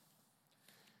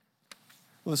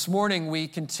Well, this morning we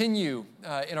continue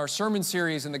in our sermon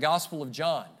series in the Gospel of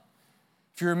John.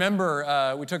 If you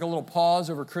remember, we took a little pause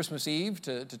over Christmas Eve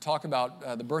to talk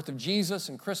about the birth of Jesus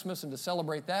and Christmas and to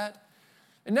celebrate that.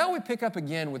 And now we pick up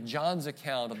again with John's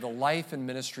account of the life and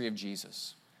ministry of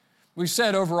Jesus. We've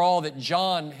said overall that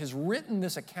John has written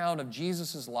this account of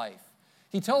Jesus' life.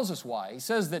 He tells us why. He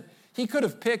says that he could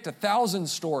have picked 1,000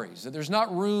 stories, that there's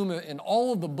not room in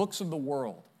all of the books of the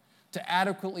world to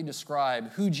adequately describe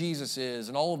who Jesus is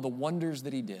and all of the wonders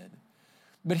that he did.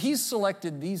 But he's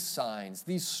selected these signs,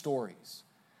 these stories,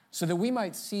 so that we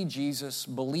might see Jesus,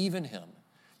 believe in him,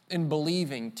 and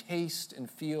believing, taste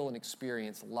and feel and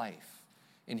experience life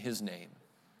in his name.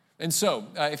 And so,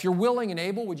 if you're willing and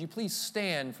able, would you please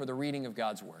stand for the reading of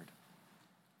God's word?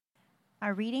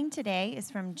 Our reading today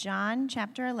is from John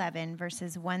chapter 11,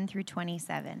 verses 1 through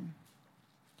 27.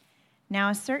 Now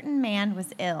a certain man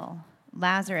was ill,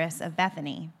 Lazarus of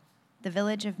Bethany, the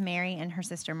village of Mary and her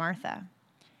sister Martha.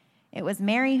 It was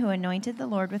Mary who anointed the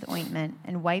Lord with ointment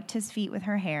and wiped his feet with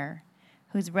her hair,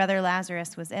 whose brother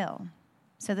Lazarus was ill.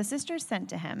 So the sisters sent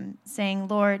to him, saying,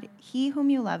 Lord, he whom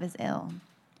you love is ill.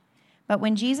 But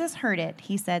when Jesus heard it,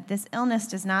 he said, This illness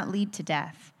does not lead to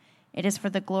death. It is for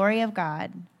the glory of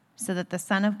God, so that the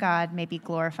Son of God may be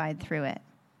glorified through it.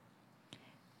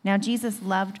 Now Jesus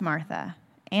loved Martha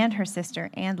and her sister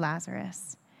and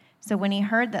Lazarus. So when he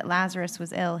heard that Lazarus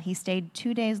was ill, he stayed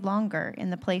 2 days longer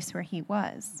in the place where he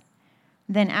was.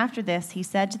 Then after this, he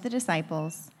said to the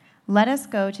disciples, Let us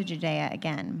go to Judea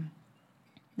again.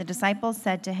 The disciples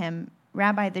said to him,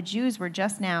 Rabbi, the Jews were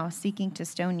just now seeking to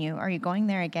stone you. Are you going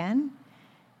there again?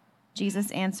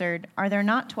 Jesus answered, Are there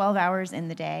not 12 hours in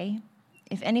the day?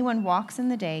 If anyone walks in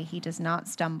the day, he does not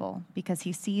stumble, because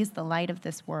he sees the light of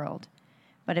this world.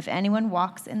 But if anyone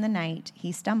walks in the night,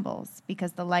 he stumbles,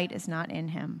 because the light is not in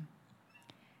him.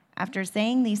 After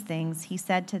saying these things, he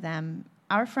said to them,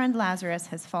 Our friend Lazarus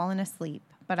has fallen asleep,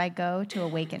 but I go to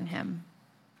awaken him.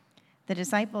 The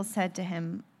disciples said to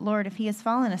him, Lord, if he has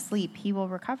fallen asleep, he will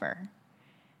recover.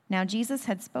 Now Jesus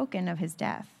had spoken of his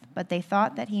death, but they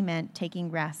thought that he meant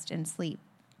taking rest and sleep.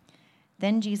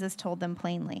 Then Jesus told them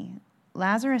plainly,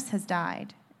 Lazarus has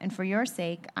died, and for your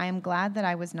sake I am glad that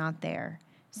I was not there,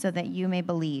 so that you may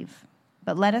believe.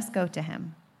 But let us go to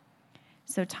him.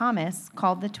 So Thomas,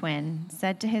 called the twin,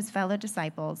 said to his fellow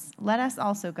disciples, Let us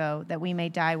also go, that we may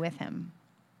die with him.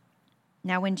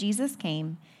 Now when Jesus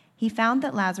came, he found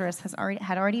that Lazarus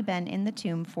had already been in the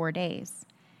tomb 4 days.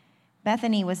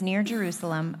 Bethany was near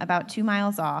Jerusalem, about 2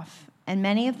 miles off, and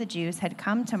many of the Jews had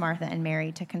come to Martha and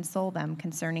Mary to console them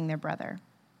concerning their brother.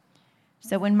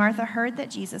 So when Martha heard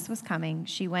that Jesus was coming,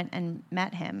 she went and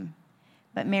met him,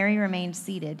 but Mary remained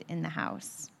seated in the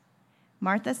house.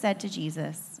 Martha said to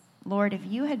Jesus, Lord, if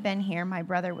you had been here, my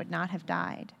brother would not have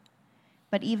died.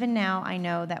 But even now I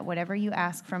know that whatever you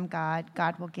ask from God,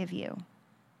 God will give you.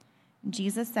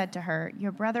 Jesus said to her,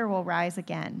 Your brother will rise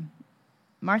again.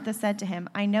 Martha said to him,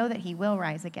 I know that he will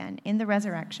rise again in the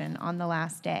resurrection on the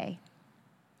last day.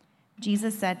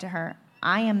 Jesus said to her,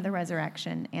 I am the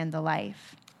resurrection and the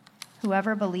life.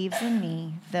 Whoever believes in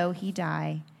me, though he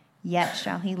die, yet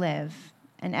shall he live.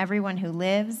 And everyone who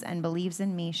lives and believes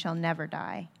in me shall never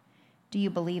die. Do you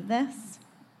believe this?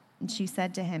 And she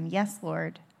said to him, Yes,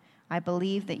 Lord. I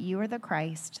believe that you are the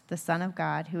Christ, the Son of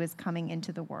God, who is coming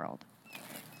into the world.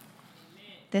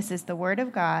 This is the word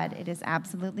of God. It is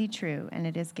absolutely true, and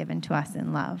it is given to us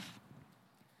in love.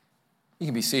 You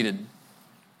can be seated.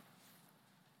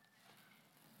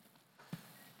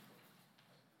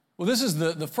 Well, this is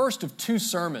the first of 2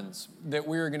 sermons that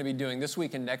we're going to be doing this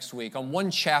week and next week on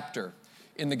one chapter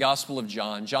in the Gospel of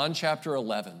John, John chapter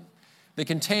 11, that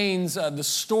contains the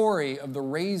story of the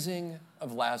raising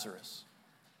of Lazarus.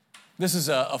 This is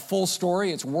a full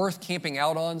story. It's worth camping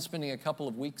out on, spending a couple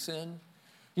of weeks in.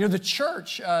 You know, the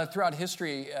church throughout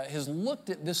history has looked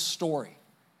at this story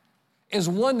as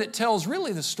one that tells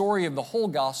really the story of the whole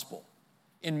gospel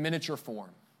in miniature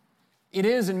form. It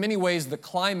is, in many ways, the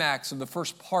climax of the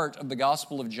first part of the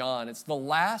Gospel of John. It's the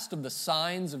last of the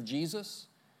signs of Jesus.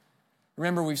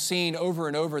 Remember, we've seen over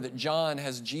and over that John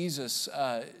has Jesus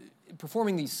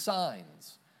performing these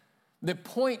signs that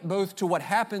point both to what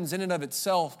happens in and of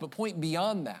itself, but point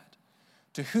beyond that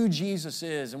to who Jesus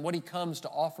is and what he comes to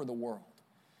offer the world.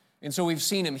 And so we've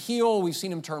seen him heal, we've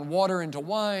seen him turn water into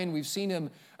wine, we've seen him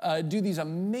do these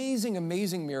amazing,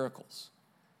 amazing miracles.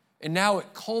 And now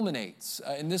it culminates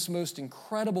in this most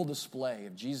incredible display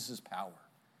of Jesus' power,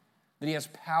 that he has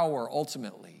power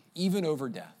ultimately, even over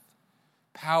death,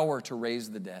 power to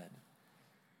raise the dead.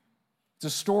 It's a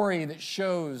story that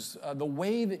shows the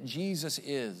way that Jesus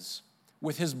is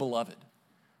with his beloved,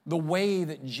 the way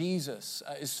that Jesus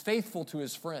is faithful to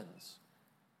his friends,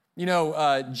 You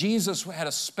know, Jesus had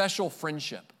a special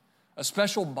friendship, a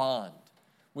special bond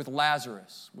with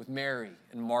Lazarus, with Mary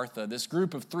and Martha, this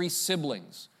group of 3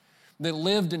 siblings that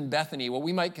lived in Bethany, what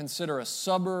we might consider a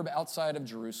suburb outside of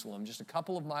Jerusalem, just a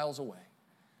couple of miles away.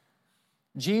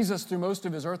 Jesus, through most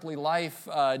of his earthly life,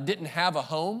 didn't have a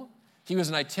home. He was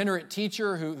an itinerant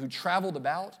teacher who traveled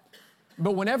about.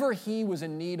 But whenever he was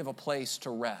in need of a place to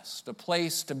rest, a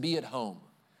place to be at home,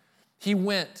 he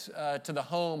went to the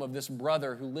home of this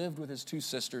brother who lived with his 2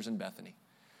 sisters in Bethany.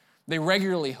 They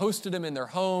regularly hosted him in their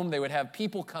home. They would have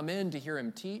people come in to hear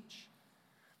him teach.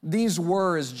 These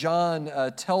were, as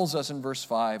John tells us in verse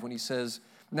 5, when he says,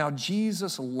 "Now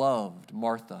Jesus loved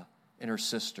Martha and her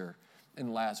sister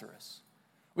and Lazarus."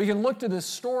 We can look to this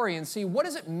story and see, what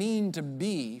does it mean to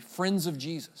be friends of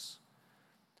Jesus?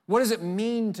 What does it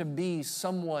mean to be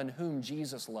someone whom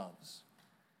Jesus loves?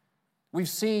 We've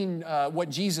seen what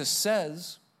Jesus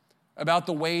says about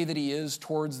the way that he is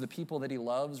towards the people that he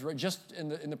loves. Just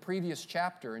in the previous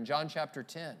chapter, in John chapter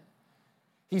 10,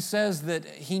 he says that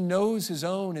he knows his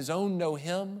own know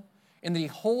him, and that he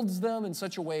holds them in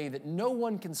such a way that no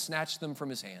one can snatch them from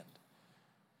his hand.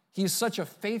 He is such a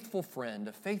faithful friend,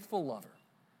 a faithful lover,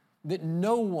 that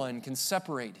no one can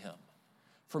separate him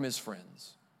from his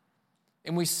friends.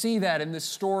 And we see that in this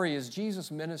story as Jesus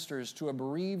ministers to a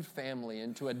bereaved family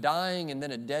and to a dying and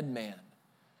then a dead man.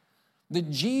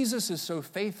 That Jesus is so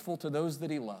faithful to those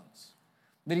that he loves.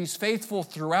 That he's faithful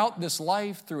throughout this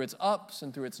life, through its ups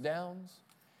and through its downs.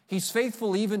 He's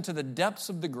faithful even to the depths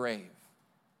of the grave.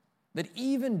 That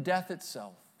even death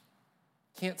itself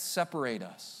can't separate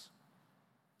us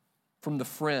from the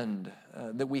friend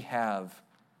that we have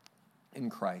in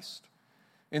Christ.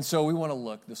 And so we want to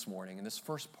look this morning in this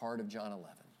first part of John 11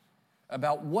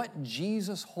 about what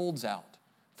Jesus holds out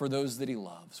for those that he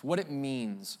loves, what it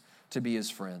means to be his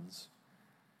friends.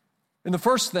 And the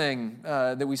first thing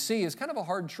that we see is kind of a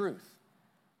hard truth,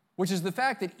 which is the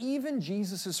fact that even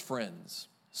Jesus' friends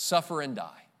suffer and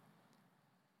die.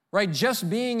 Right? Just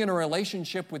being in a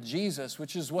relationship with Jesus,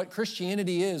 which is what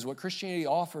Christianity is, what Christianity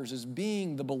offers, is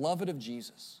being the beloved of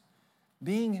Jesus,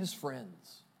 being his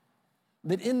friends.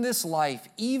 That in this life,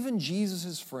 even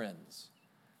Jesus' friends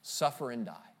suffer and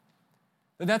die.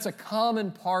 That's a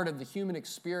common part of the human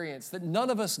experience that none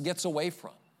of us gets away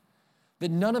from, that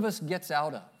none of us gets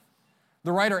out of.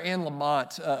 The writer Anne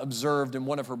Lamott observed in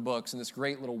one of her books, in this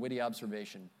great little witty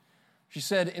observation, she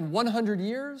said, in 100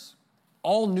 years,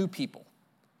 all new people.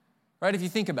 Right? If you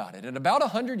think about it, in about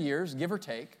 100 years, give or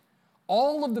take,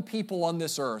 all of the people on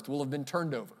this earth will have been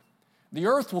turned over. The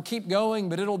earth will keep going,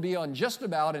 but it'll be on just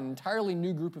about an entirely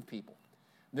new group of people.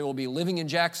 They will be living in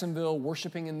Jacksonville,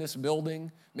 worshiping in this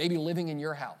building, maybe living in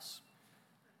your house.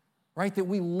 Right? That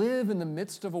we live in the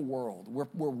midst of a world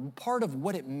where part of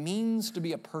what it means to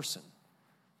be a person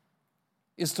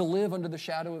is to live under the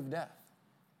shadow of death,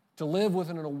 to live with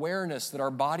an awareness that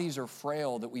our bodies are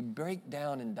frail, that we break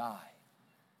down and die.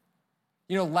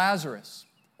 You know, Lazarus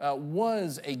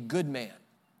was a good man.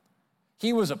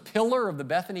 He was a pillar of the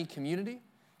Bethany community.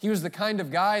 He was the kind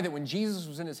of guy that when Jesus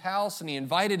was in his house and he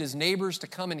invited his neighbors to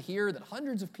come and hear, that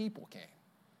hundreds of people came.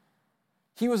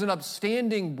 He was an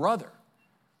upstanding brother.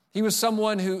 He was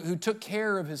someone who took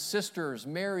care of his sisters,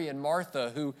 Mary and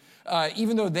Martha, who,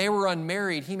 even though they were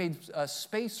unmarried, he made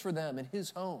space for them in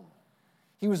his home.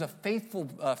 He was a faithful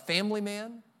family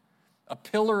man, a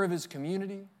pillar of his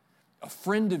community, a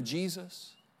friend of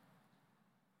Jesus.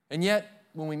 And yet,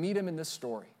 when we meet him in this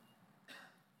story,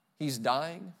 he's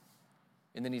dying,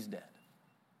 and then he's dead.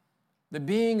 That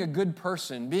being a good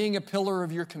person, being a pillar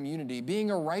of your community,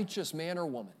 being a righteous man or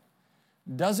woman,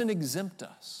 doesn't exempt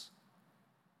us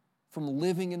from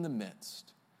living in the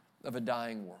midst of a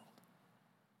dying world.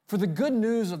 For the good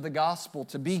news of the gospel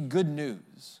to be good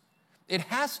news, it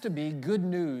has to be good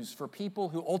news for people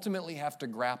who ultimately have to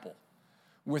grapple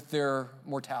with their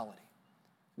mortality,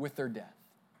 with their death.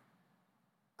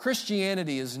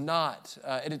 Christianity is not,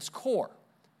 at its core,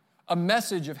 a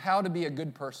message of how to be a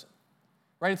good person,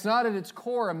 right? It's not at its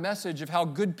core a message of how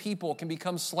good people can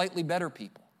become slightly better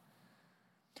people,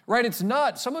 right? It's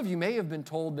not, some of you may have been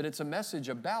told that it's a message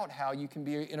about how you can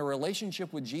be in a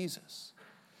relationship with Jesus,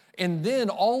 and then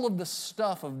all of the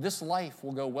stuff of this life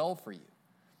will go well for you,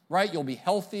 right? You'll be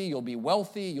healthy, you'll be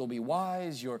wealthy, you'll be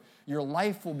wise, your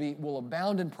life will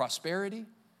abound in prosperity.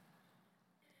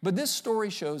 But this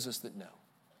story shows us that no,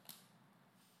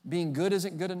 being good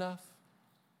isn't good enough.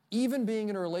 Even being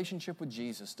in a relationship with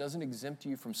Jesus doesn't exempt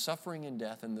you from suffering and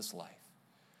death in this life.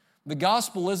 The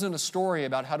gospel isn't a story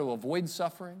about how to avoid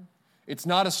suffering. It's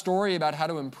not a story about how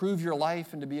to improve your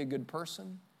life and to be a good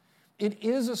person. It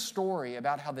is a story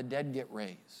about how the dead get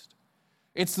raised.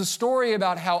 It's the story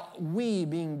about how we,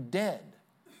 being dead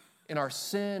in our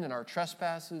sin and our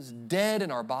trespasses, dead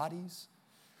in our bodies,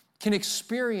 can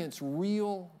experience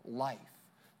real life,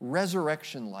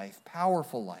 resurrection life,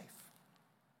 powerful life.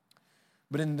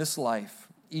 But in this life,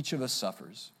 each of us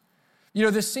suffers.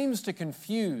 This seems to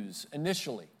confuse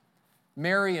initially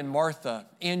Mary and Martha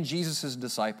and Jesus'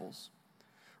 disciples,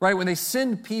 right? When they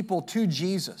send people to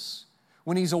Jesus,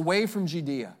 when he's away from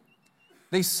Judea,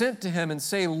 they sent to him and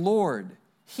say, Lord,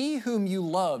 he whom you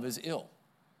love is ill.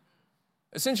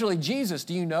 Essentially, Jesus,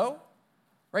 do you know?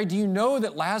 Right? Do you know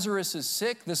that Lazarus is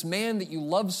sick? This man that you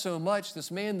love so much,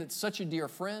 this man that's such a dear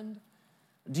friend?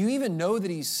 Do you even know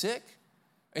that he's sick?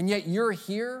 And yet you're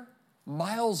here,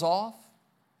 miles off?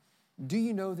 Do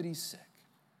you know that he's sick?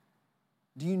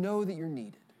 Do you know that you're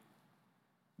needed?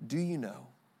 Do you know?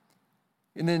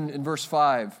 And then in verse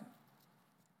 5,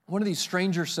 one of these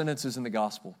stranger sentences in the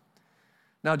gospel.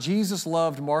 Now Jesus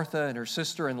loved Martha and her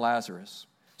sister and Lazarus.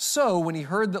 So when he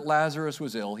heard that Lazarus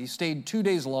was ill, he stayed 2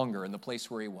 days longer in the place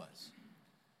where he was.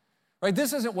 Right?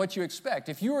 This isn't what you expect.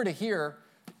 If you were to hear,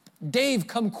 Dave,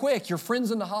 come quick, your friend's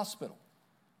in the hospital.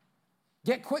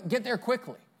 Get there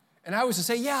quickly. And I was to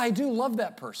say, yeah, I do love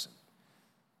that person.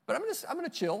 But I'm going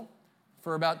to chill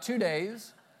for about 2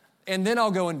 days, and then I'll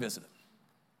go and visit him.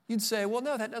 You'd say, well,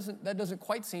 no, that doesn't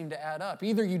quite seem to add up.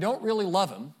 Either you don't really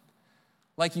love him,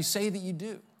 like you say that you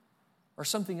do, or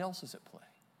something else is at play.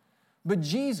 But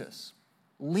Jesus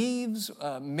leaves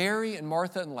Mary and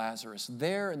Martha and Lazarus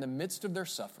there in the midst of their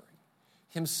suffering,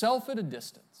 himself at a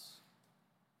distance,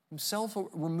 himself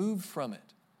removed from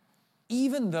it,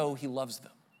 even though he loves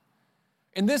them.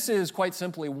 And this is, quite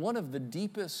simply, one of the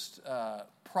deepest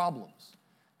problems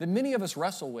that many of us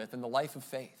wrestle with in the life of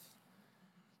faith.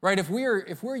 Right? If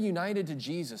we're united to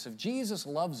Jesus, if Jesus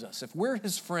loves us, if we're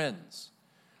his friends,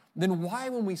 then why,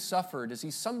 when we suffer, does he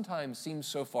sometimes seem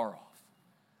so far off?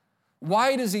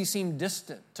 Why does he seem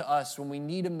distant to us when we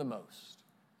need him the most?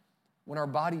 When our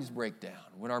bodies break down,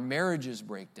 when our marriages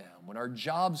break down, when our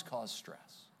jobs cause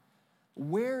stress.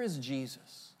 Where is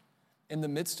Jesus in the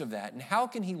midst of that? And how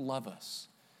can he love us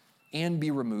and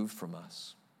be removed from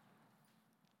us?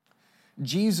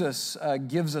 Jesus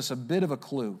gives us a bit of a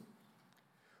clue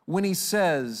when he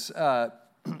says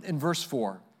in verse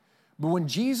 4, but when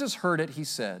Jesus heard it, he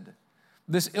said,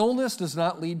 this illness does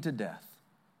not lead to death.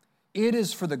 It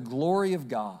is for the glory of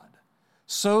God,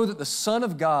 so that the Son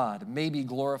of God may be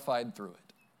glorified through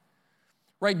it.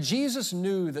 Right? Jesus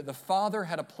knew that the Father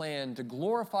had a plan to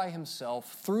glorify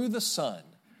himself through the Son,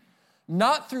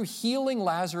 not through healing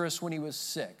Lazarus when he was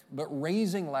sick, but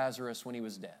raising Lazarus when he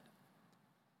was dead.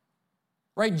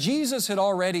 Right? Jesus had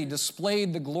already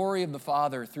displayed the glory of the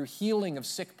Father through healing of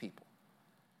sick people.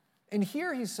 And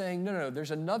here he's saying, no,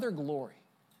 there's another glory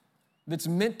that's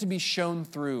meant to be shown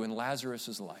through in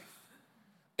Lazarus' life.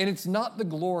 And it's not the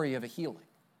glory of a healing.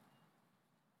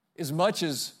 As much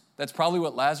as that's probably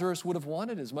what Lazarus would have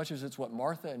wanted, as much as it's what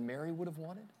Martha and Mary would have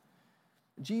wanted,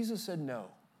 Jesus said no.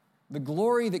 The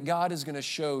glory that God is going to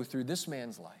show through this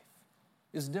man's life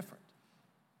is different.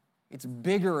 It's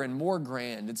bigger and more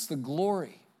grand. It's the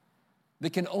glory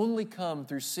that can only come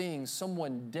through seeing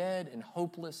someone dead and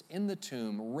hopeless in the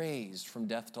tomb raised from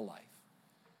death to life.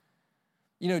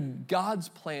 God's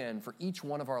plan for each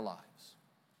one of our lives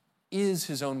is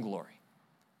his own glory.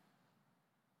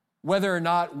 Whether or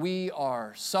not we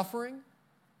are suffering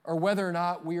or whether or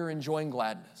not we are enjoying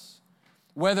gladness,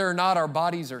 whether or not our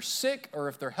bodies are sick or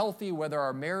if they're healthy, whether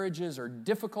our marriages are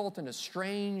difficult and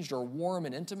estranged or warm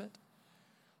and intimate,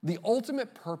 the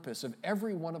ultimate purpose of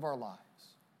every one of our lives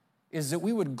is that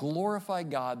we would glorify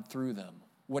God through them,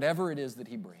 whatever it is that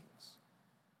he brings,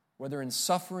 whether in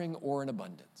suffering or in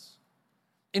abundance.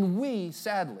 And we,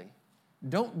 sadly,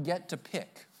 don't get to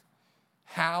pick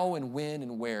how and when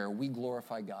and where we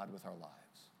glorify God with our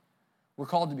lives. We're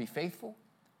called to be faithful.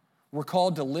 We're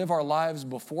called to live our lives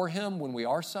before him when we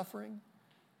are suffering.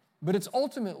 But it's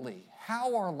ultimately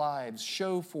how our lives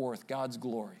show forth God's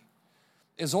glory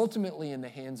is ultimately in the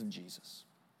hands of Jesus.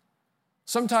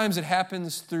 Sometimes it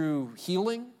happens through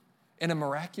healing in a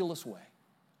miraculous way.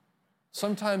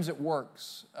 Sometimes it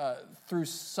works through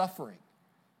suffering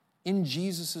in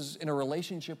a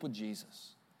relationship with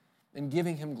Jesus and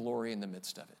giving him glory in the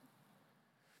midst of it.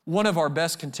 One of our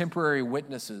best contemporary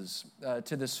witnesses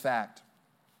to this fact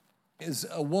is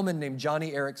a woman named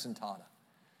Joni Eareckson Tada.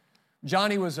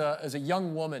 Joni was as a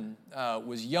young woman,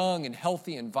 was young and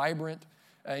healthy and vibrant,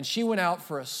 and she went out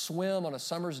for a swim on a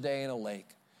summer's day in a lake,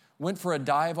 went for a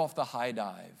dive off the high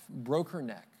dive, broke her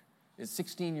neck, is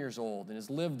 16 years old, and has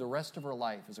lived the rest of her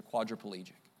life as a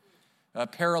quadriplegic,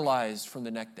 paralyzed from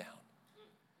the neck down.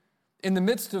 in the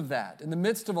midst of that, in the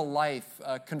midst of a life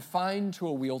confined to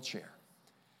a wheelchair,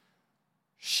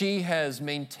 she has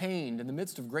maintained, in the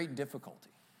midst of great difficulty,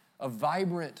 a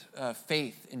vibrant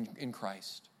faith in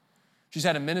Christ. She's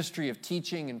had a ministry of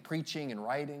teaching and preaching and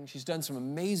writing. She's done some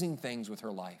amazing things with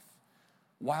her life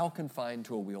while confined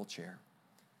to a wheelchair.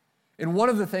 And one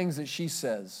of the things that she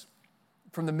says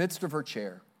from the midst of her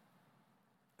chair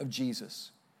of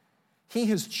Jesus, He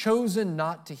has chosen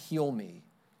not to heal me,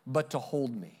 but to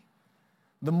hold me.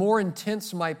 The more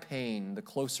intense my pain, the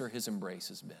closer His embrace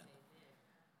has been.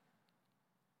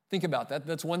 Think about that.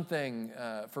 That's one thing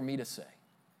for me to say.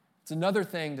 It's another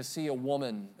thing to see a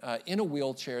woman in a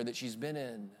wheelchair that she's been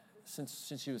in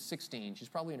since she was 16. She's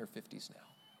probably in her 50s now.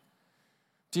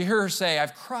 To hear her say,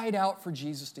 I've cried out for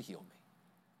Jesus to heal me.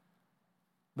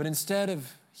 But instead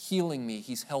of healing me,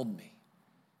 He's held me.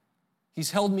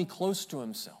 He's held me close to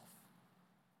Himself.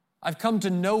 I've come to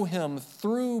know Him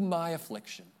through my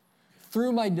affliction,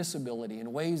 through my disability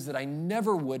in ways that I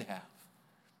never would have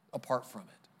apart from it.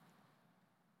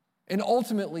 And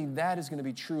ultimately, that is going to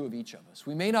be true of each of us.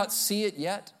 We may not see it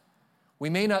yet. We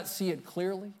may not see it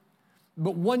clearly.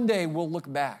 But one day we'll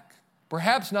look back,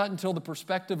 perhaps not until the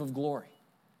perspective of glory.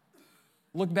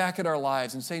 Look back at our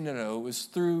lives and say, no, it was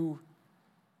through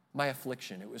my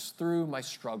affliction. It was through my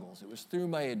struggles. It was through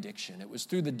my addiction. It was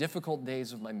through the difficult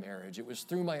days of my marriage. It was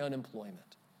through my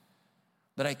unemployment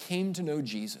that I came to know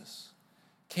Jesus,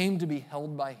 came to be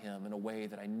held by Him in a way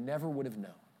that I never would have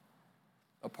known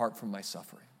apart from my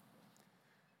suffering.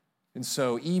 And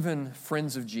so even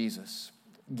friends of Jesus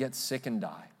get sick and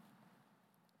die.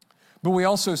 But we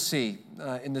also see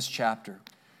in this chapter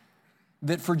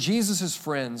that for Jesus'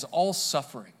 friends, all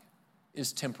suffering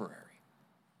is temporary.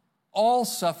 All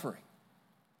suffering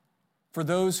for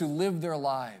those who live their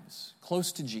lives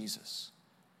close to Jesus,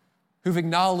 who've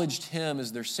acknowledged Him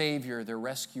as their Savior, their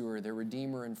rescuer, their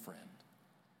Redeemer and friend,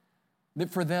 that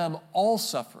for them, all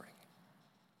suffering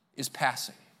is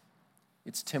passing.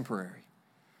 It's temporary.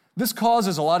 This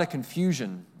causes a lot of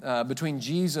confusion between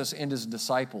Jesus and His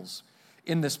disciples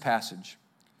in this passage.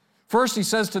 First, He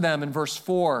says to them in verse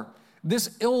 4,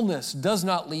 this illness does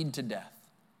not lead to death.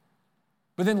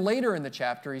 But then later in the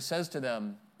chapter, He says to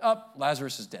them,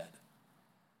 Lazarus is dead.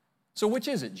 So which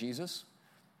is it, Jesus?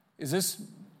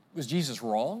 Was Jesus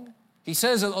wrong? He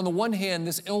says on the one hand,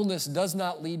 this illness does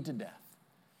not lead to death.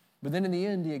 But then in the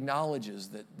end, He acknowledges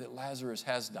that Lazarus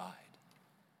has died.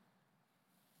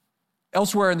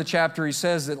 Elsewhere in the chapter, He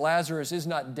says that Lazarus is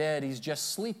not dead, he's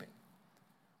just sleeping,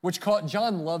 which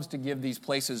John loves to give these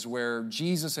places where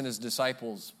Jesus and His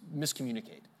disciples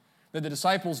miscommunicate. That the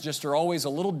disciples just are always a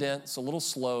little dense, a little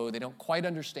slow. They don't quite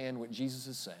understand what Jesus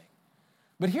is saying.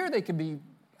 But here they can be,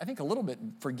 I think, a little bit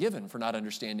forgiven for not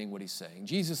understanding what He's saying.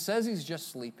 Jesus says He's just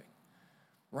sleeping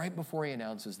right before He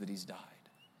announces that He's died.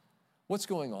 What's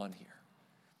going on here?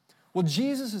 Well,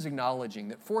 Jesus is acknowledging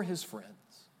that for His friends,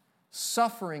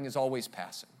 suffering is always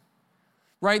passing,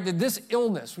 right? That this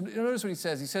illness, notice what He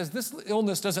says. He says this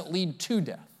illness doesn't lead to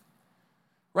death,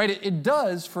 right? It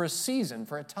does for a season,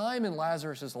 for a time in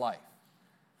Lazarus' life.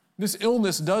 This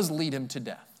illness does lead him to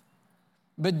death.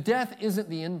 But death isn't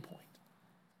the end point.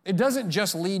 It doesn't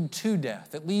just lead to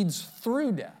death. It leads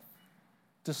through death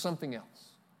to something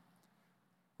else,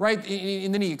 right?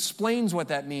 And then He explains what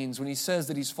that means when He says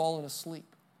that he's fallen asleep.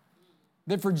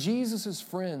 That for Jesus'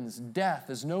 friends, death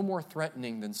is no more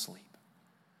threatening than sleep.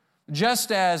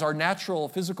 Just as our natural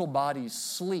physical bodies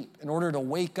sleep in order to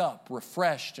wake up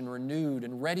refreshed and renewed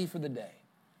and ready for the day,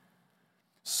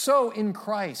 so in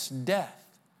Christ, death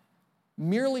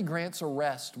merely grants a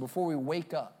rest before we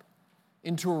wake up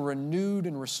into a renewed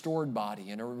and restored body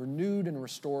and a renewed and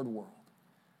restored world.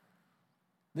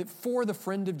 That for the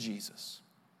friend of Jesus,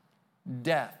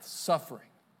 death, suffering,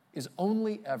 is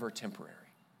only ever temporary.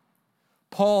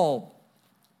 Paul,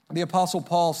 the Apostle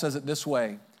Paul, says it this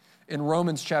way in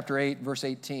Romans chapter 8, verse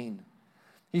 18.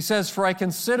 He says, for I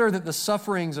consider that the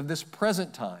sufferings of this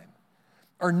present time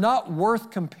are not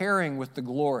worth comparing with the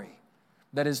glory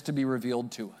that is to be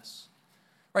revealed to us.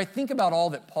 Right? Think about all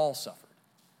that Paul suffered.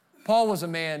 Paul was a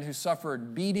man who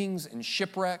suffered beatings and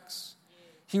shipwrecks.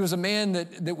 He was a man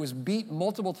that was beat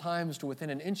multiple times to within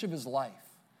an inch of his life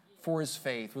for his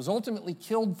faith, was ultimately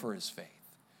killed for his faith.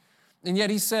 And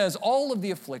yet he says all of the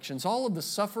afflictions, all of the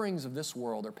sufferings of this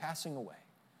world are passing away.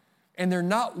 And they're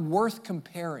not worth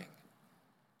comparing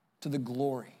to the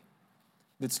glory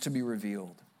that's to be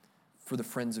revealed for the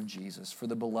friends of Jesus, for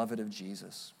the beloved of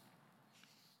Jesus.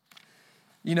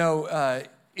 You know,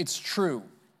 it's true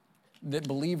that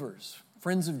believers,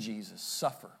 friends of Jesus,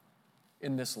 suffer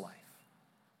in this life.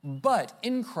 But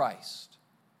in Christ,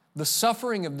 the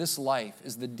suffering of this life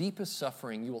is the deepest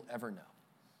suffering you will ever know.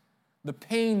 the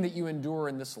pain that you endure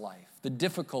in this life, the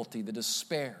difficulty, the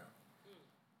despair.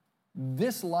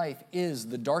 This life is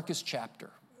the darkest chapter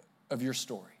of your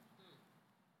story.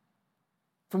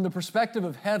 From the perspective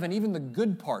of heaven, even the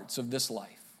good parts of this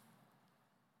life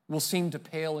will seem to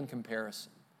pale in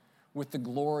comparison with the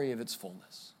glory of its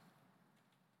fullness.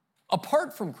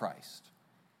 Apart from Christ,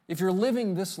 if you're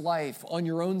living this life on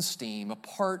your own steam,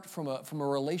 apart from a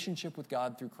relationship with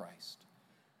God through Christ,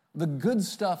 the good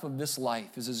stuff of this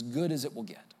life is as good as it will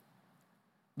get.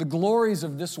 The glories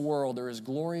of this world are as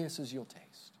glorious as you'll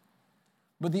taste.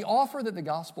 But the offer that the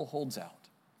gospel holds out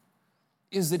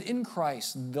is that in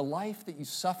Christ, the life that you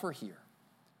suffer here,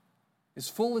 as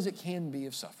full as it can be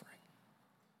of suffering,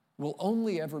 will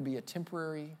only ever be a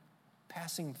temporary,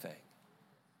 passing thing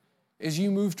as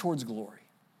you move towards glory.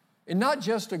 And not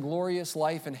just a glorious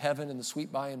life in heaven in the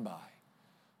sweet by and by,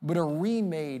 but a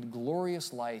remade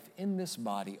glorious life in this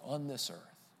body, on this earth,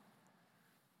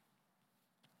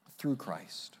 through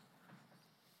Christ.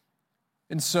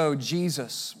 And so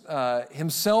Jesus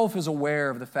himself is aware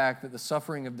of the fact that the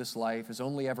suffering of this life is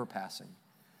only ever passing.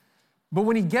 But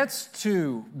when he gets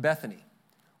to Bethany,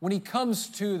 when he comes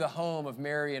to the home of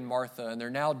Mary and Martha and their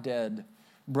now dead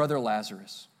brother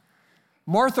Lazarus,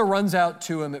 Martha runs out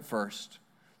to him at first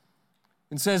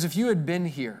and says, if you had been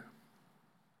here,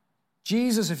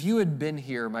 Jesus, if you had been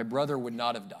here, my brother would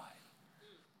not have died.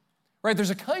 Right? There's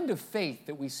a kind of faith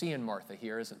that we see in Martha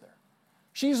here, isn't there?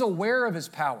 She's aware of his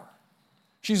power.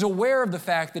 She's aware of the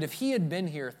fact that if he had been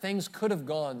here, things could have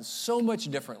gone so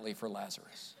much differently for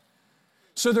Lazarus.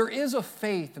 So there is a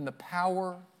faith in the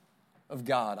power of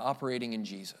God operating in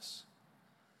Jesus.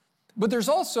 But there's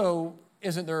also,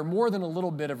 isn't there, more than a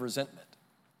little bit of resentment?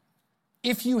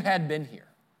 If you had been here,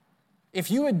 if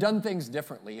you had done things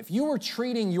differently, if you were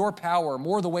treating your power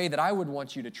more the way that I would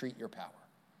want you to treat your power,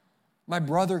 my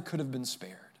brother could have been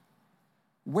spared.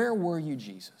 Where were you,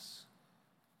 Jesus?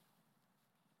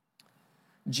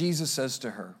 Jesus says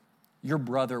to her, your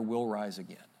brother will rise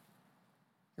again.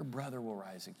 Your brother will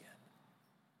rise again.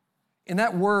 And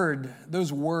that word,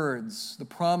 those words, the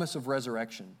promise of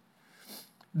resurrection,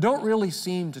 don't really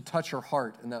seem to touch her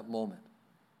heart in that moment.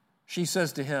 She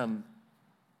says to him,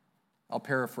 I'll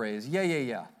paraphrase,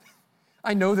 yeah.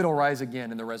 I know that he'll rise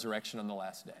again in the resurrection on the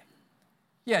last day.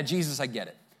 Yeah, Jesus, I get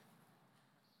it.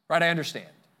 Right, I understand.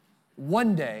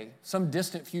 One day, some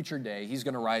distant future day, he's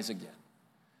going to rise again.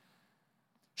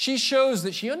 She shows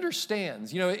that she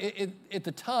understands. You know, at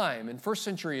the time, in first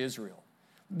century Israel,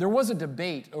 there was a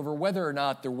debate over whether or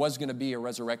not there was going to be a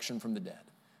resurrection from the dead.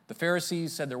 The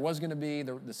Pharisees said there was going to be.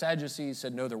 The Sadducees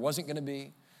said no, there wasn't going to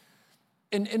be.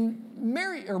 And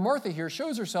Mary or Martha here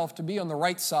shows herself to be on the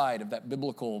right side of that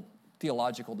biblical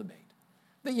theological debate.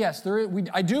 That yes,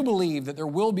 I do believe that there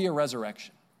will be a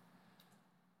resurrection.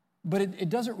 But it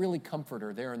doesn't really comfort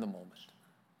her there in the moment.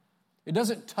 It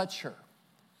doesn't touch her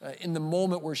in the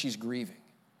moment where she's grieving.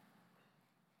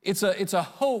 It's a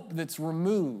hope that's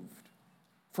removed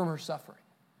from her suffering.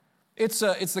 It's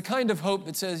the kind of hope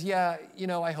that says, yeah, you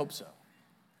know, I hope so.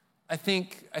 I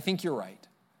think you're right.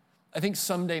 I think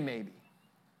someday maybe.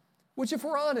 Which, if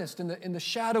we're honest, in the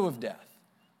shadow of death,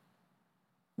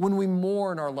 when we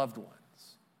mourn our loved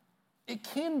ones, it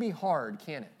can be hard,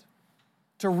 can't it,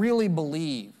 to really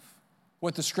believe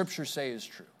what the scriptures say is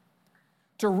true,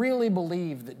 to really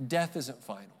believe that death isn't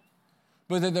final,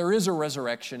 but that there is a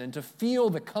resurrection, and to feel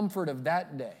the comfort of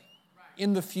that day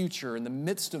in the future, in the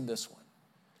midst of this one.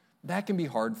 That can be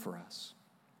hard for us.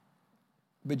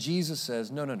 But Jesus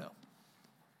says, no.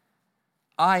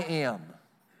 I am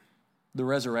the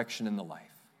resurrection and the life.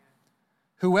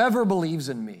 Whoever believes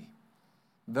in me,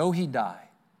 though he die,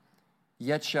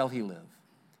 yet shall he live.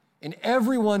 And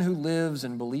everyone who lives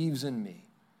and believes in me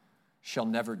shall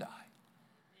never die.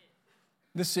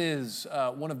 This is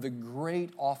one of the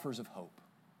great offers of hope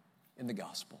in the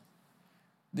gospel.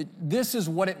 This is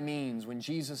what it means when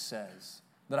Jesus says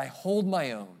that I hold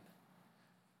my own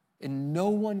and no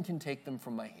one can take them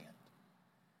from my hand.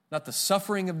 Not the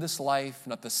suffering of this life,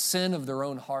 not the sin of their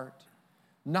own heart,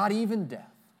 not even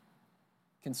death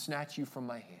can snatch you from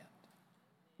my hand.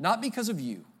 Not because of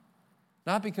you,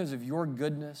 not because of your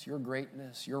goodness, your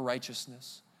greatness, your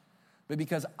righteousness, but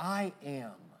because I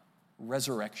am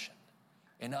resurrection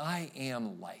and I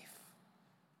am life.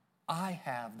 I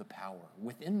have the power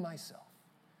within myself.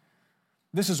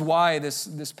 This is why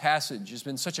this passage has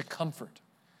been such a comfort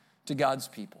to God's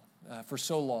people for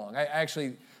so long. I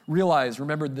actually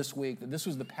remembered this week that this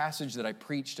was the passage that I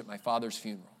preached at my father's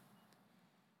funeral.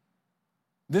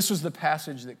 This was the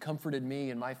passage that comforted me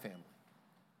and my family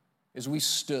as we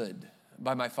stood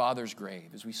by my father's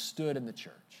grave, as we stood in the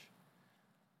church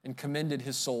and commended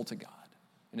his soul to God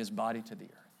and his body to the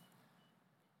earth.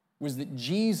 was that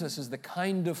Jesus is the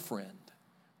kind of friend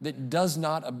that does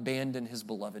not abandon his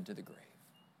beloved to the grave,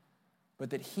 but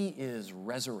that he is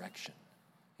resurrection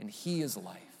and he is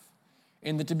life.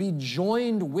 And that to be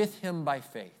joined with him by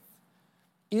faith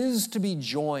is to be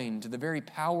joined to the very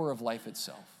power of life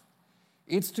itself.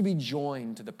 It's to be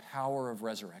joined to the power of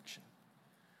resurrection.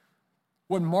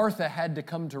 What Martha had to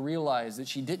come to realize that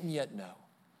she didn't yet know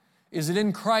is that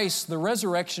in Christ, the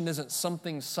resurrection isn't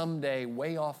something someday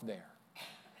way off there.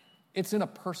 It's in a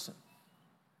person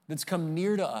that's come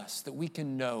near to us that we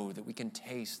can know, that we can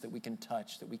taste, that we can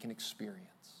touch, that we can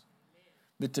experience.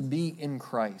 That to be in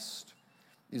Christ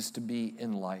is to be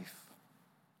in life.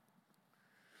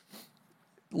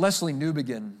 Leslie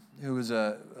Newbegin, who was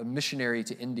a missionary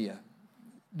to India,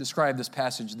 described this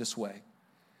passage this way.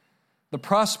 The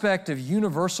prospect of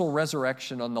universal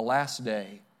resurrection on the last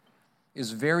day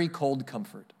is very cold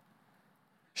comfort.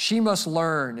 She must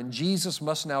learn, and Jesus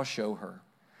must now show her,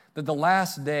 that the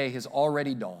last day has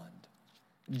already dawned.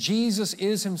 Jesus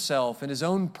is himself in his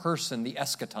own person the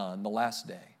eschaton, the last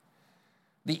day,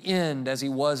 the end as he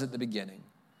was at the beginning.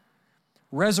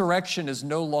 Resurrection is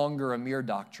no longer a mere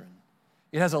doctrine.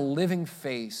 It has a living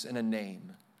face and a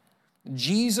name.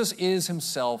 Jesus is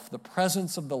himself the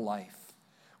presence of the life,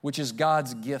 which is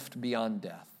God's gift beyond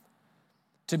death.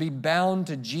 To be bound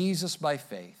to Jesus by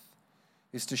faith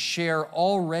is to share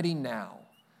already now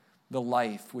the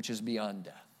life which is beyond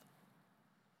death.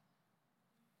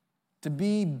 To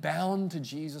be bound to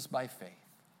Jesus by faith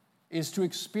is to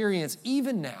experience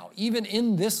even now, even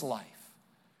in this life,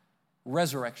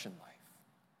 resurrection life.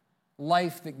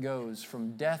 Life that goes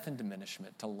from death and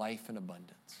diminishment to life and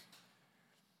abundance.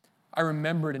 I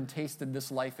remembered and tasted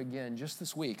this life again just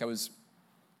this week. This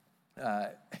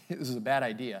is a bad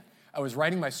idea. I was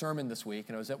writing my sermon this week,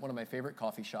 and I was at one of my favorite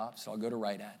coffee shops I'll go to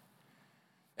write at.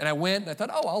 And I went, and I thought,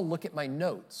 I'll look at my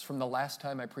notes from the last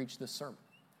time I preached this sermon.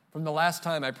 From the last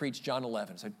time I preached John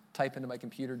 11. So I type into my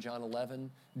computer John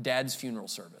 11, Dad's funeral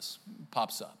service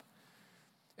pops up.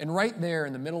 And right there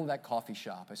in the middle of that coffee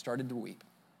shop, I started to weep,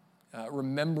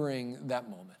 remembering that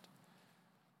moment.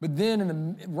 But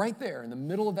then right there in the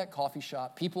middle of that coffee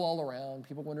shop, people all around,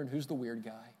 people wondering who's the weird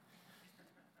guy,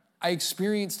 I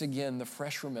experienced again the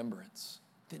fresh remembrance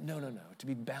that no, to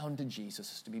be bound to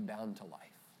Jesus is to be bound to life.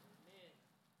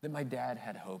 That my dad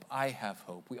had hope, I have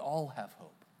hope, we all have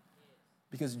hope.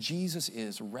 Because Jesus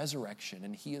is resurrection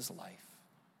and he is life.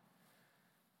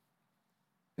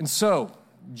 And so,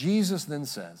 Jesus then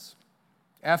says,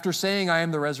 after saying, I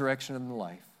am the resurrection and the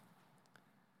life,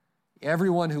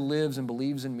 everyone who lives and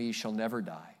believes in me shall never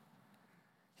die.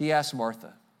 He asked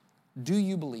Martha, do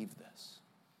you believe this?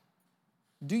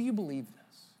 Do you believe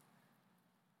this?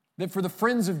 That for the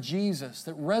friends of Jesus,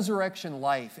 that resurrection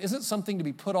life isn't something to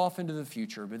be put off into the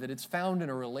future, but that it's found in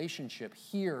a relationship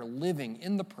here, living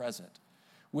in the present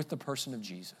with the person of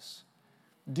Jesus.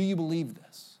 Do you believe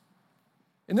this?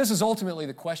 And this is ultimately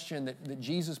the question that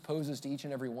Jesus poses to each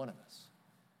and every one of us.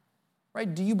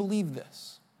 Right? Do you believe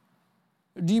this?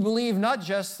 Do you believe not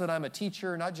just that I'm a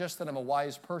teacher, not just that I'm a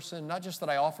wise person, not just that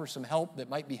I offer some help that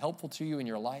might be helpful to you in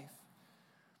your life,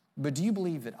 but do you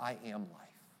believe that I am life?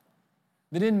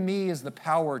 That in me is the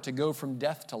power to go from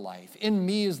death to life. In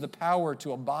me is the power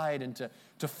to abide and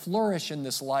to flourish in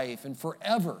this life and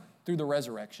forever through the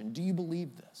resurrection. Do you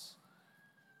believe this?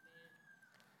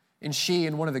 And she,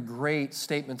 in one of the great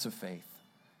statements of faith,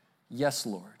 yes,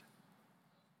 Lord,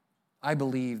 I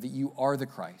believe that you are the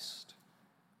Christ,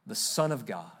 the Son of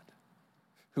God,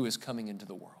 who is coming into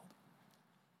the world.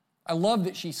 I love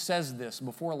that she says this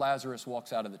before Lazarus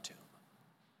walks out of the tomb.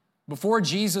 Before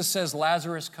Jesus says,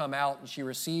 Lazarus, come out, and she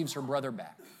receives her brother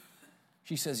back,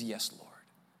 she says, yes, Lord,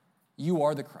 you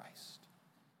are the Christ.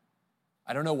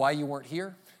 I don't know why you weren't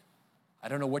here. I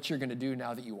don't know what you're going to do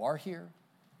now that you are here,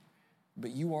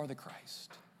 but you are the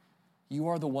Christ. You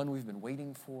are the one we've been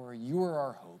waiting for. You are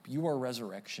our hope. You are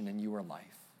resurrection, and you are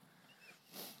life.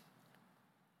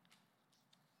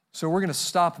 So we're going to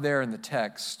stop there in the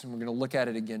text, and we're going to look at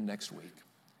it again next week.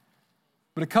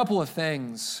 But a couple of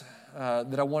things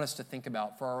that I want us to think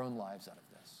about for our own lives out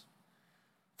of this.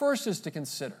 First is to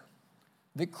consider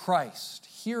that Christ,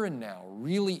 here and now,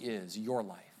 really is your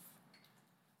life.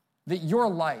 That your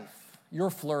life, your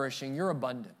flourishing, your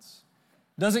abundance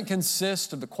doesn't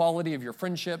consist of the quality of your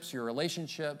friendships, your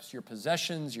relationships, your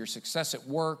possessions, your success at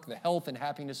work, the health and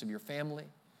happiness of your family.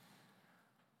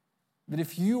 That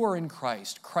if you are in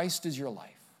Christ, Christ is your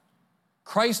life.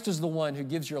 Christ is the one who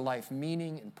gives your life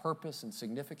meaning and purpose and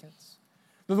significance.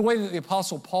 The way that the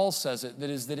Apostle Paul says it, that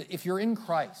is that if you're in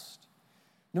Christ,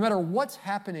 no matter what's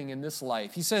happening in this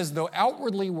life, he says, though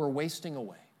outwardly we're wasting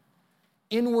away,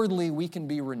 inwardly we can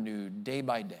be renewed day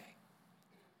by day.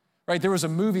 Right? There was a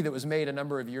movie that was made a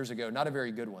number of years ago, not a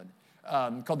very good one,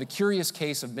 called The Curious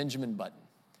Case of Benjamin Button.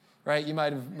 Right? You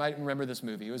might remember this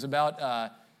movie. It was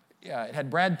about, it had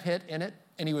Brad Pitt in it,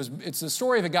 and it's the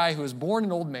story of a guy who was born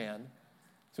an old man,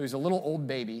 so he's a little old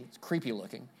baby, it's creepy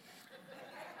looking.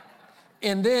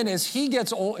 And then as he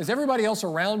gets old, as everybody else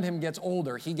around him gets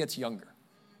older, he gets younger.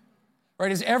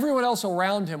 Right? As everyone else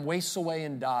around him wastes away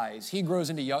and dies, he grows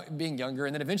into being younger,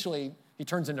 and then eventually he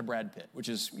turns into Brad Pitt, which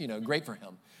is, great for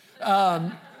him.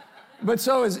 But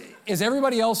so as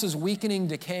everybody else is weakening,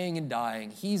 decaying, and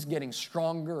dying, he's getting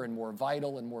stronger and more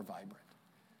vital and more vibrant.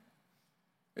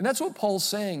 And that's what Paul's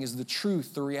saying is the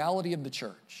truth, the reality of the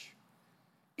church,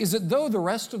 is that though the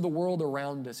rest of the world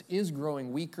around us is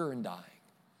growing weaker and dying,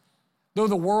 though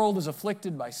the world is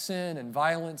afflicted by sin and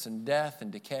violence and death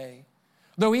and decay,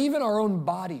 though even our own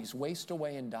bodies waste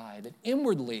away and die, that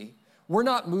inwardly we're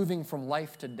not moving from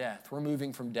life to death, we're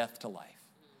moving from death to life.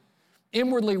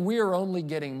 Inwardly, we are only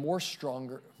getting more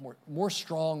strong,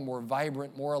 more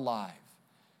vibrant, more alive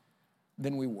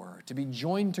than we were. To be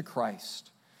joined to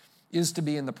Christ is to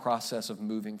be in the process of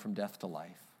moving from death to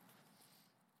life.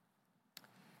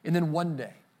 And then one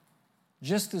day,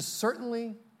 just as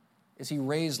certainly as he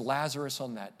raised Lazarus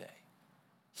on that day,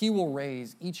 he will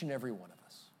raise each and every one of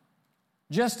us.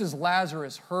 Just as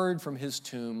Lazarus heard from his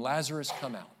tomb, Lazarus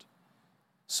come out,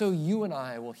 so you and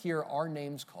I will hear our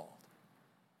names called,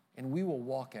 and we will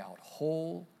walk out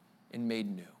whole and made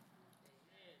new.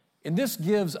 And this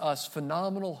gives us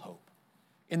phenomenal hope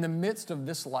in the midst of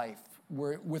this life,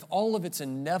 with all of its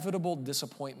inevitable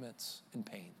disappointments and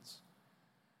pains.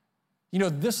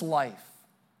 This life,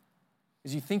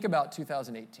 as you think about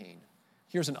 2018,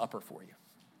 here's an upper for you.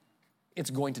 It's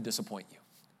going to disappoint you.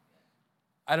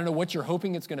 I don't know what you're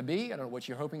hoping it's going to be. I don't know what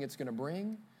you're hoping it's going to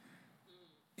bring.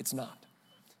 It's not.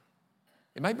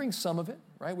 It might bring some of it,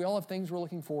 right? We all have things we're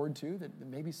looking forward to, that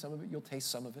maybe some of it, you'll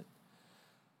taste some of it.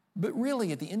 But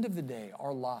really, at the end of the day,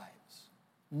 our lives,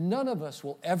 none of us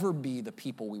will ever be the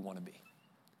people we want to be.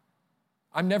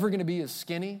 I'm never going to be as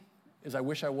skinny as I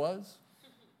wish I was.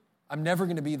 I'm never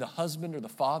going to be the husband or the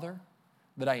father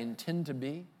that I intend to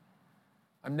be.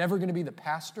 I'm never going to be the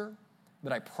pastor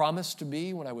that I promised to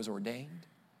be when I was ordained.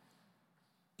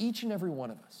 Each and every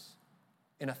one of us,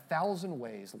 in 1,000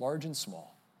 ways, large and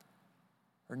small,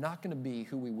 are not going to be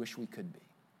who we wish we could be.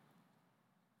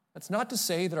 That's not to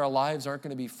say that our lives aren't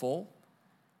going to be full.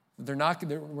 We're not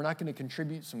going to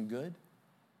contribute some good,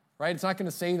 right? It's not going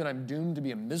to say that I'm doomed to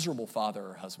be a miserable father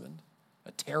or husband,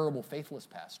 a terrible, faithless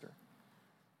pastor.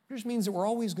 It just means that we're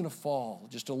always going to fall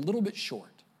just a little bit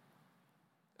short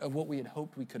of what we had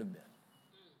hoped we could have been.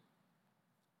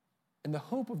 And the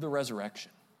hope of the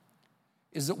resurrection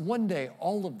is that one day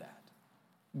all of that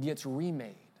gets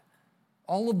remade.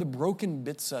 All of the broken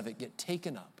bits of it get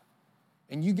taken up,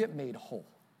 and you get made whole.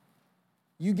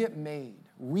 You get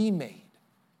remade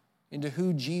into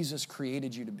who Jesus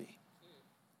created you to be.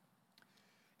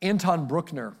 Anton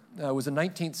Bruckner was a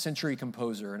 19th century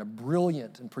composer and a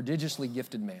brilliant and prodigiously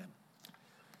gifted man.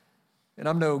 And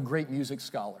I'm no great music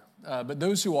scholar, but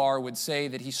those who are would say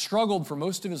that he struggled for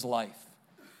most of his life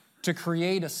to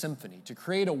create a symphony, to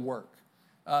create a work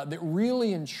that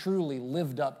really and truly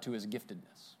lived up to his giftedness.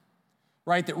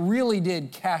 Right, that really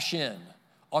did cash in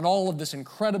on all of this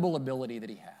incredible ability that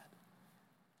he had.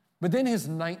 But then his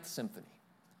Ninth Symphony,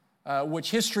 which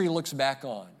history looks back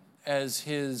on as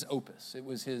his opus, it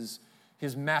was his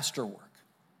masterwork.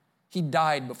 He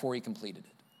died before he completed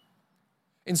it.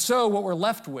 And so what we're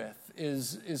left with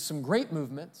is some great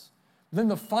movements. Then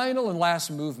the final and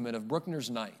last movement of Bruckner's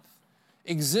Ninth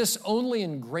exists only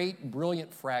in great,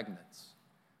 brilliant fragments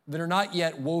that are not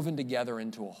yet woven together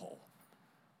into a whole,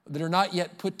 that are not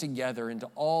yet put together into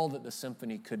all that the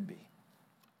symphony could be.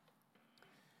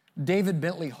 David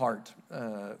Bentley Hart,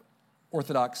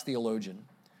 Orthodox theologian,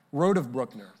 wrote of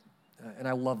Bruckner, and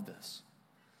I love this.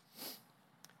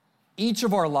 Each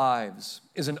of our lives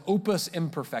is an opus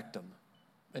imperfectum,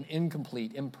 an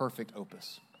incomplete, imperfect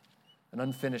opus, an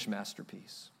unfinished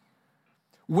masterpiece,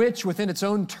 which within its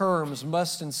own terms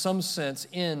must in some sense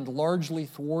end largely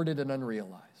thwarted and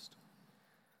unrealized.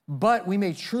 But we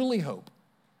may truly hope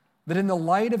that in the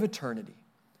light of eternity,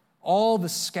 all the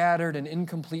scattered and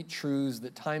incomplete truths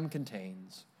that time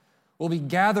contains will be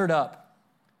gathered up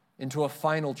into a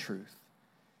final truth,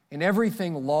 and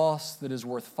everything lost that is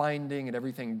worth finding and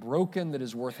everything broken that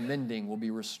is worth mending will be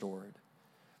restored.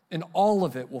 And all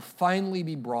of it will finally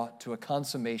be brought to a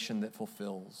consummation that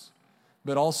fulfills,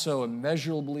 but also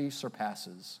immeasurably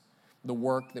surpasses the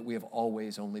work that we have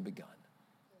always only begun.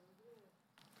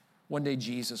 One day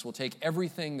Jesus will take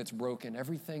everything that's broken,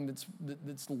 everything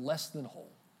that's less than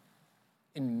whole,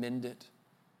 and mend it,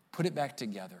 put it back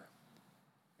together,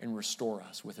 and restore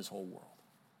us with his whole world.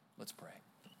 Let's pray.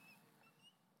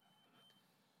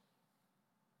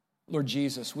 Lord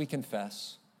Jesus, we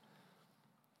confess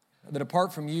that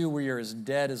apart from you, we are as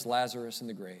dead as Lazarus in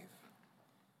the grave.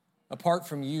 Apart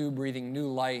from you breathing new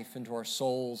life into our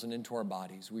souls and into our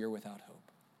bodies, we are without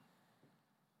hope.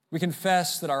 We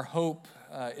confess that our hope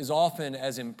is often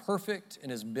as imperfect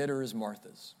and as bitter as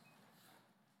Martha's,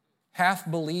 half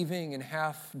believing and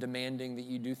half demanding that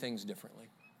you do things differently.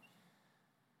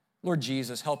 Lord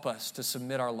Jesus, help us to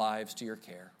submit our lives to your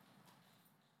care,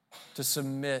 to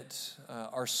submit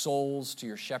our souls to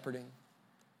your shepherding,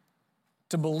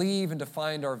 to believe and to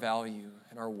find our value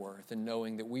and our worth in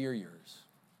knowing that we are yours,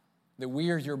 that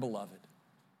we are your beloved,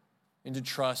 and to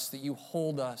trust that you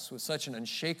hold us with such an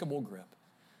unshakable grip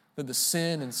that the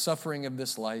sin and suffering of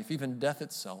this life, even death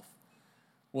itself,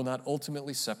 will not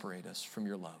ultimately separate us from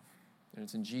your love. And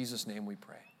it's in Jesus' name we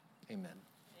pray. Amen.